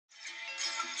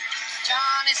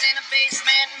Johnny's in the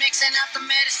basement, mixing up the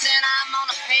medicine. I'm on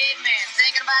the pavement,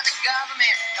 thinking about the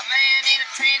government. The man in a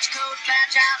trench coat,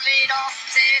 badge out, laid off,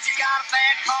 says he's got a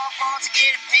bad cough, wants to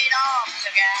get it paid off.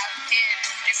 Look out, kid,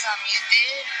 it's something you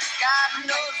did. God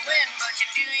knows when, but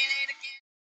you're doing it again.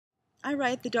 I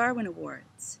write the Darwin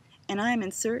Awards, and I am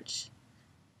in search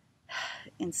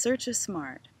of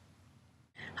smart.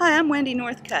 Hi, I'm Wendy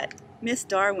Northcutt, Miss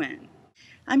Darwin.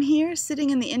 I'm here sitting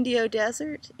in the Indio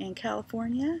Desert in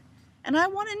California, and I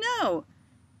want to know,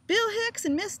 Bill Hicks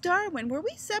and Miss Darwin, were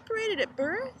we separated at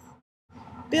birth?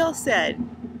 Bill said,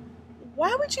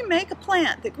 "Why would you make a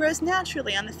plant that grows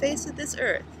naturally on the face of this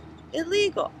earth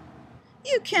illegal?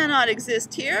 You cannot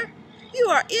exist here. You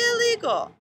are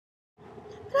illegal."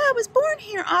 "But I was born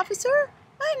here, officer.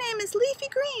 My name is Leafy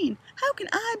Green. How can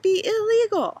I be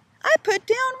illegal? I put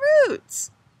down roots."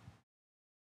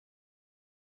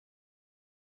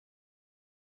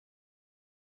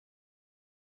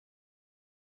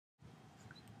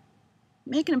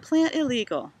 Making a plant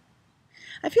illegal.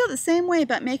 I feel the same way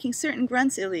about making certain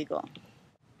grunts illegal.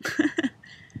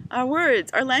 Our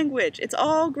words, our language, it's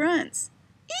all grunts.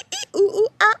 Ee, ooh,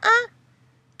 ah, ah.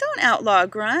 Don't outlaw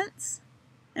grunts.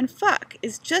 And fuck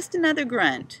is just another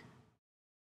grunt.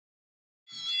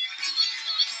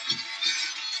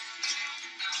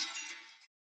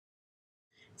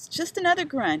 It's just another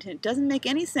grunt, and it doesn't make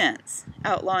any sense,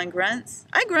 outlawing grunts.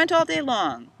 I grunt all day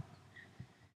long.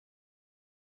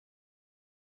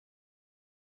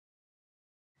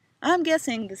 I'm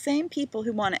guessing the same people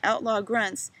who want to outlaw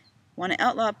grunts want to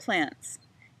outlaw plants.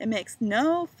 It makes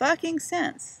no fucking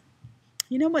sense.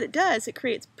 You know what it does? It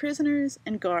creates prisoners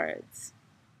and guards.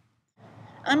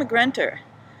 I'm a grunter.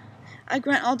 I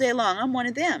grunt all day long. I'm one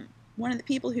of them. One of the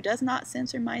people who does not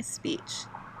censor my speech.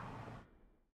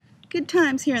 Good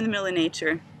times here in the middle of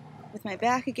nature, with my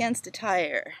back against a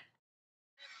tire.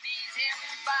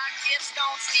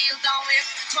 Don't steal, don't live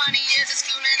 20 years of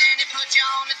schooling and they put you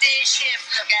on the day shift.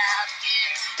 Look out,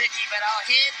 kid, they keep it all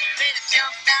hid. Better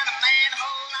jump down a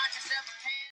manhole, light yourself a